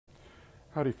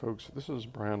Howdy folks, this is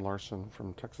Brian Larson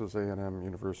from Texas A&M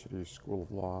University School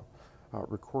of Law,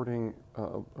 recording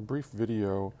a brief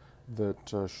video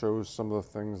that shows some of the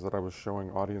things that I was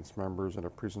showing audience members in a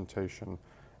presentation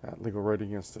at Legal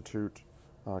Writing Institute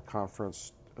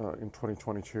conference in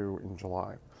 2022 in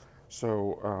July.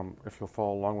 So if you'll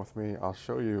follow along with me, I'll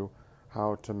show you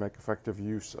how to make effective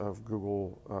use of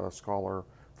Google Scholar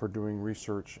for doing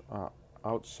research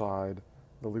outside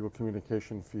the legal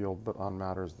communication field, but on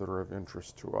matters that are of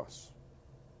interest to us.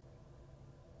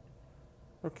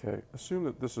 Okay, assume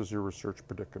that this is your research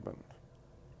predicament.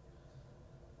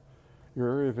 Your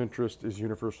area of interest is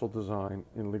universal design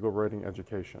in legal writing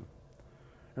education.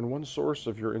 And one source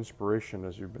of your inspiration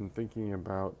as you've been thinking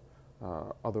about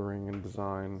othering in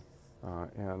design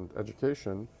and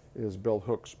education is Bell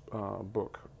Hook's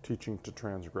book, Teaching to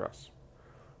Transgress.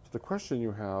 The question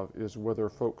you have is whether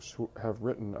folks who have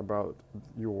written about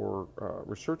your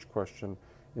research question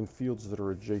in fields that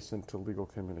are adjacent to legal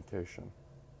communication.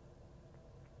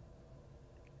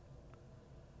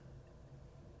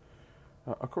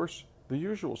 Of course, the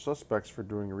usual suspects for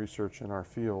doing research in our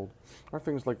field are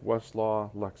things like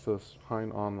Westlaw, Lexis,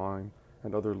 Hein Online,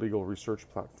 and other legal research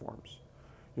platforms.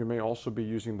 You may also be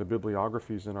using the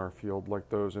bibliographies in our field, like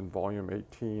those in Volume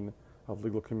 18 of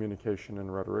Legal Communication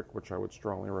and Rhetoric, which I would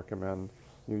strongly recommend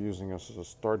you using as a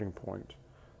starting point.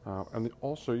 And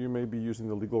also you may be using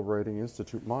the Legal Writing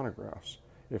Institute monographs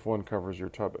if one covers your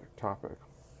topic.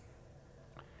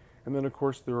 And then of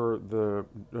course there are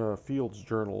the fields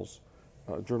journals,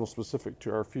 journals specific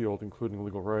to our field, including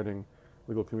legal writing,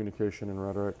 legal communication and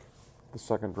rhetoric, the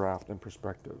second draft, and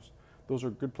perspectives. Those are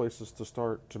good places to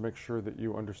start to make sure that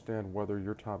you understand whether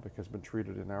your topic has been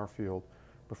treated in our field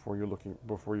before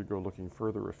you go looking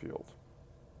further afield.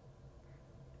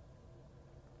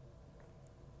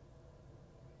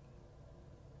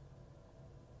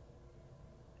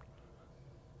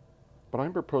 But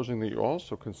I'm proposing that you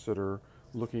also consider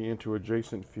looking into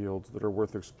adjacent fields that are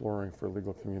worth exploring for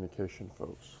legal communication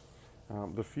folks.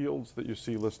 The fields that you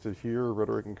see listed here,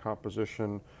 rhetoric and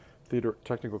composition, theater,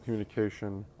 technical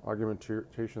communication,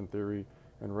 argumentation theory,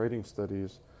 and writing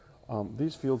studies,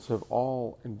 these fields have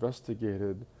all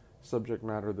investigated subject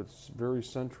matter that's very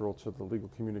central to the legal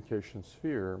communication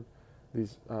sphere.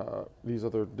 These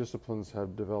other disciplines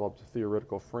have developed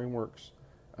theoretical frameworks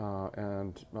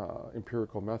and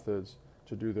empirical methods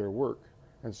to do their work.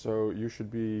 And so you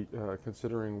should be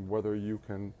considering whether you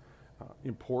can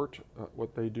import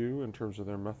what they do in terms of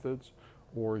their methods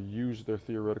or use their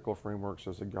theoretical frameworks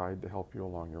as a guide to help you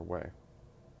along your way.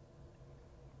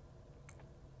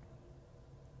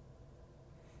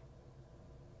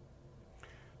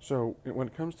 So when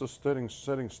it comes to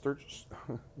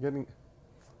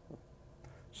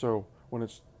when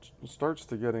it starts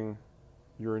to getting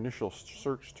your initial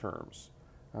search terms,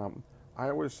 I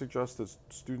always suggest that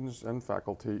students and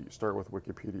faculty start with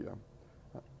Wikipedia.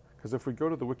 Because if we go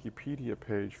to the Wikipedia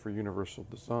page for universal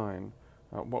design,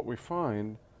 what we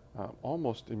find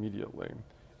almost immediately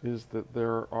is that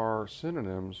there are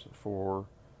synonyms for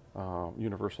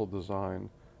universal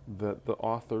design that the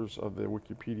authors of the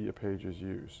Wikipedia pages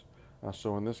use.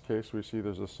 So in this case, we see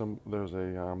there's a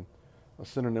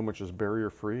synonym which is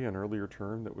barrier-free, an earlier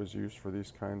term that was used for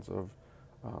these kinds of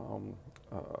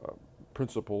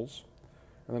principles.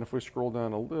 And then if we scroll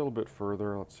down a little bit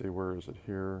further, let's see, where is it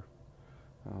here?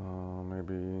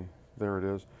 Maybe there it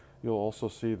is. You'll also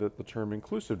see that the term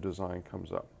inclusive design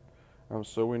comes up.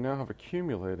 So we now have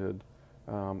accumulated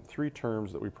 3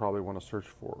 terms that we probably want to search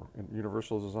for: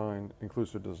 universal design,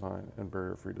 inclusive design, and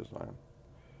barrier-free design.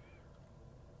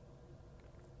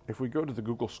 If we go to the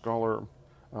Google Scholar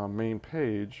main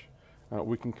page,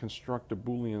 we can construct a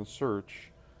Boolean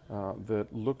search that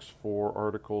looks for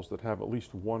articles that have at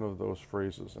least one of those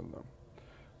phrases in them.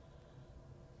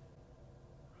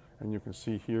 And you can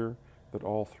see here that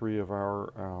all 3 of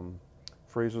our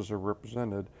phrases are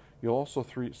represented. You'll also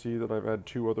see that I've added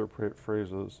 2 other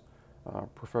phrases,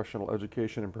 professional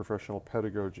education and professional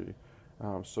pedagogy,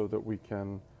 so that we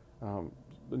can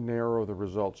narrow the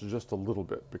results just a little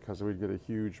bit, because we'd get a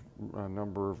huge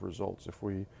number of results if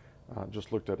we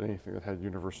just looked at anything that had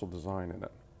universal design in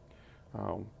it.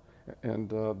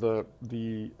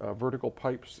 The vertical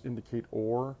pipes indicate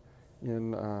OR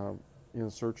in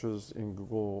searches in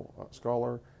Google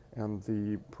Scholar, and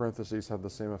the parentheses have the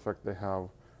same effect they have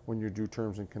when you do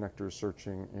terms and connectors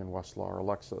searching in Westlaw or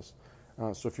Lexis.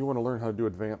 So if you want to learn how to do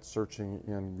advanced searching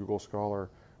in Google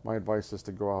Scholar, my advice is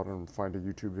to go out and find a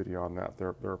YouTube video on that.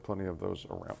 There are plenty of those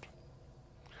around.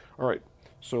 All right,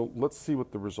 so let's see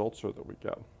what the results are that we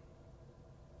get.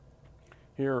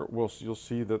 Here you'll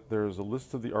see that there's a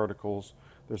list of the articles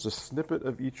There's a snippet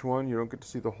of each one. You don't get to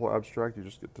see the whole abstract. You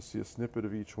just get to see a snippet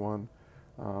of each one.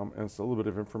 And it's a little bit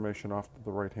of information off to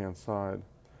the right-hand side.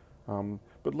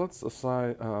 But let's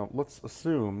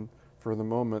assume for the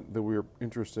moment that we're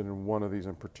interested in one of these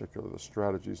in particular, the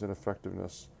strategies and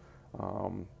effectiveness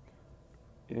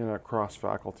in a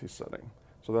cross-faculty setting.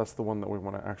 So that's the one that we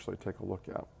want to actually take a look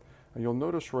at. And you'll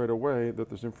notice right away that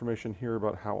there's information here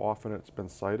about how often it's been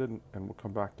cited, and we'll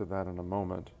come back to that in a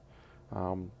moment.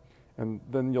 And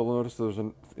then you'll notice there's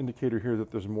an indicator here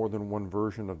that there's more than one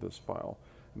version of this file.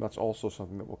 And that's also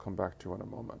something that we'll come back to in a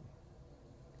moment.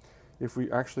 If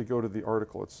we actually go to the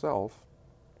article itself,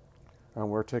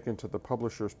 we're taken to the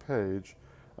publisher's page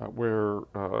where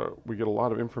we get a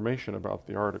lot of information about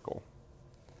the article.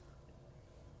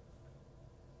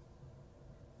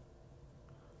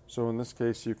 So in this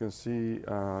case, you can see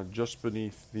just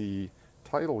beneath the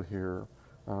title here,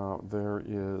 there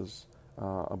is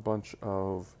a bunch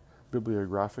of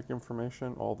bibliographic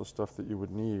information, all the stuff that you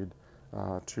would need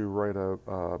to write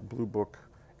a Blue Book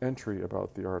entry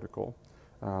about the article.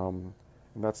 And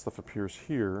that stuff appears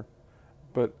here.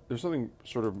 But there's something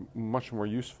sort of much more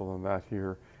useful than that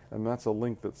here, and that's a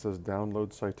link that says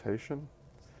Download Citation.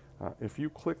 If you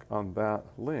click on that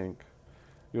link,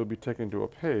 you'll be taken to a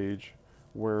page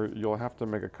where you'll have to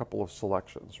make a couple of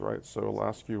selections, right? So it'll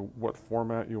ask you what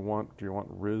format you want. Do you want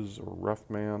RIS or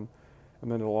RefMan?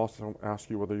 And then it'll also ask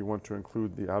you whether you want to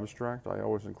include the abstract. I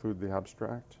always include the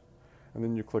abstract. And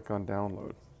then you click on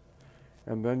Download.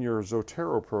 And then your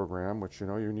Zotero program, which you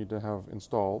need to have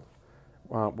installed,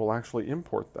 will actually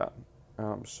import that.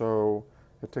 So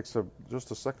it takes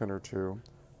just a second or two.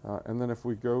 And then if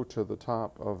we go to the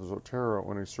top of Zotero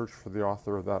and we search for the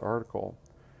author of that article,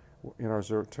 in our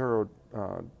Zotero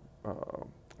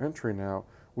entry now,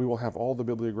 we will have all the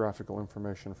bibliographical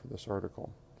information for this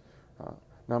article.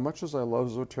 Now, much as I love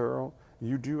Zotero,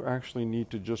 you do actually need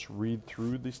to just read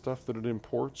through the stuff that it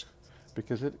imports,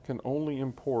 because it can only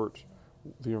import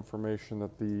the information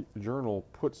that the journal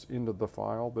puts into the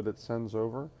file that it sends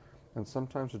over, and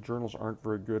sometimes the journals aren't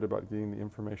very good about getting the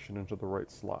information into the right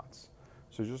slots.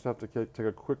 So you just have to take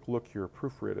a quick look here,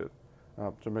 proofread it,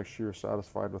 to make sure you're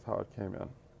satisfied with how it came in.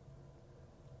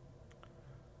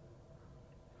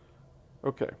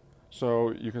 Okay,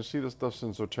 so you can see this stuff's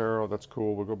in Zotero. That's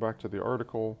cool. We'll go back to the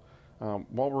article.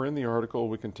 While we're in the article,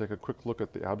 we can take a quick look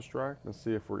at the abstract and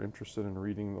see if we're interested in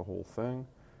reading the whole thing.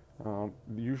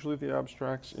 Usually the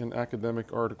abstracts in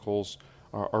academic articles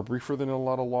are briefer than a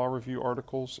lot of law review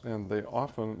articles, and they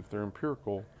often, if they're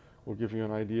empirical, will give you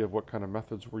an idea of what kind of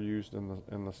methods were used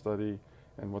in the study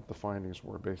and what the findings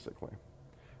were, basically.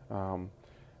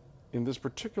 In this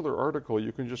particular article,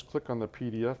 you can just click on the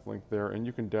PDF link there and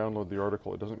you can download the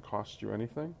article. It doesn't cost you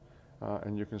anything,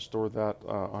 and you can store that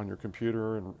on your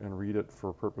computer and read it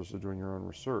for purpose of doing your own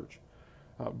research.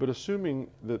 But assuming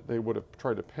that they would have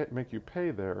tried to make you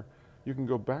pay there, you can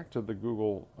go back to the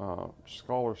Google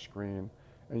Scholar screen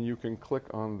and you can click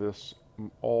on this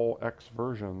All X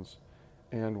Versions,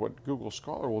 and what Google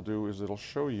Scholar will do is it'll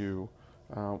show you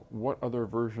what other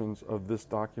versions of this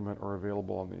document are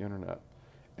available on the internet.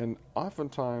 And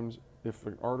oftentimes, if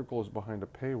an article is behind a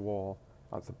paywall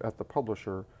at the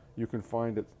publisher, you can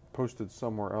find it posted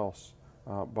somewhere else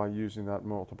by using that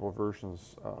multiple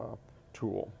versions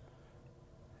tool.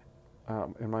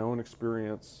 In my own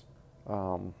experience,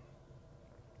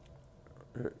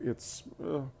 it's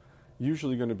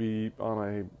usually going to be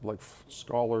on a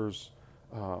Scholar's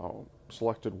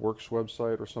selected works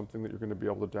website or something that you're going to be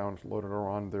able to download it, or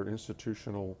on their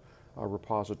institutional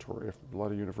repository. If a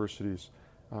lot of universities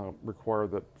require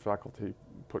that faculty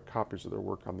put copies of their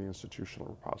work on the institutional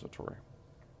repository.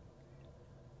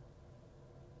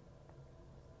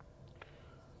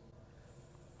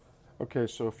 Okay,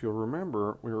 so if you'll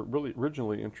remember, we were really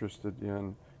originally interested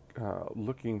in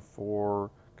looking for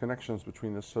connections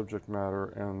between the subject matter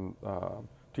and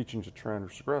Teaching to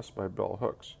Transgress by Bell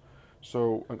Hooks.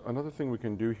 So another thing we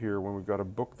can do here when we've got a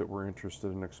book that we're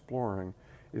interested in exploring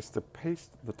is to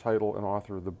paste the title and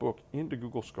author of the book into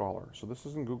Google Scholar. So this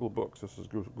isn't Google Books, this is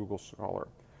Google Scholar.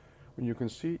 When you can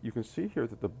see here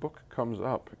that the book comes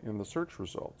up in the search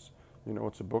results. You know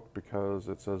it's a book because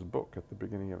it says book at the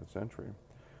beginning of its entry.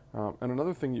 And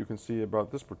another thing you can see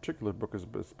about this particular book is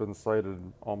it's been cited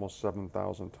almost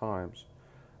 7,000 times.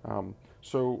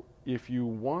 So if you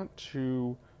want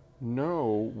to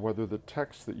know whether the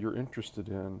texts that you're interested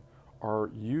in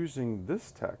are using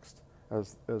this text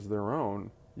as their own,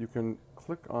 you can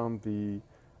click on the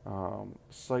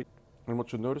site, and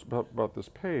what you'll notice about this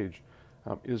page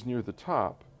is near the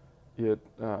top, it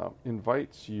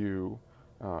invites you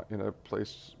in a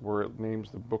place where it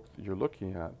names the book that you're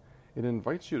looking at, it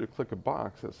invites you to click a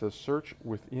box that says search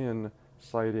within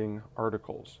citing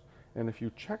articles. And if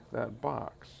you check that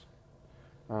box,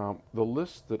 the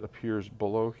list that appears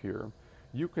below here,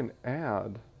 you can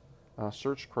add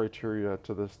search criteria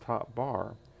to this top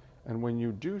bar. And when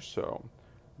you do so,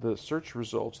 the search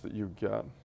results that you get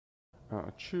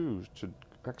choose to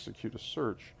execute a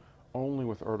search only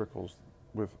with articles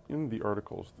within the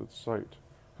articles that cite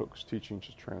Hooke's teaching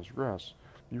to transgress.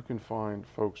 You can find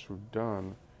folks who've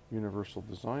done universal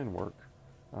design work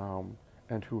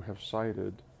and who have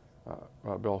cited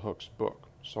Bell Hooke's book.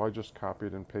 So I just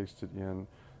copied and pasted in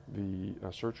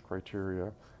the search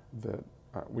criteria that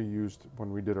we used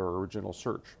when we did our original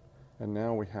search. And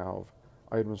now we have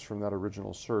items from that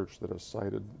original search that have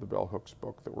cited the Bell Hooke's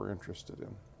book that we're interested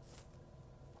in.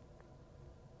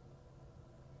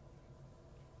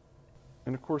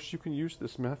 And of course, you can use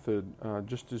this method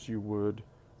just as you would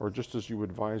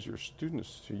advise your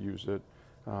students to use it,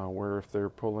 where if they're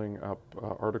pulling up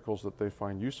articles that they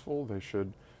find useful, they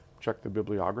should check the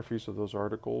bibliographies of those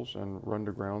articles and run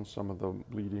to ground some of the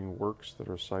leading works that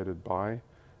are cited by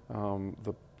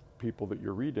the people that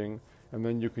you're reading. And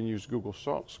then you can use Google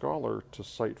Scholar to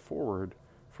cite forward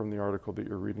from the article that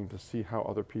you're reading to see how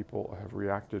other people have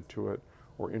reacted to it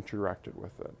or interacted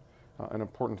with it. An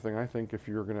important thing, I think, if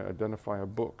you're going to identify a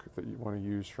book that you want to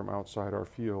use from outside our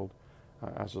field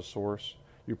as a source,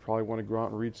 you probably want to go out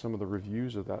and read some of the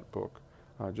reviews of that book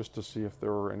just to see if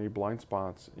there are any blind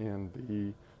spots in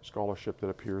the scholarship that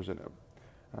appears in it.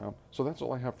 So that's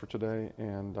all I have for today,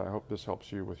 and I hope this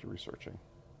helps you with your researching.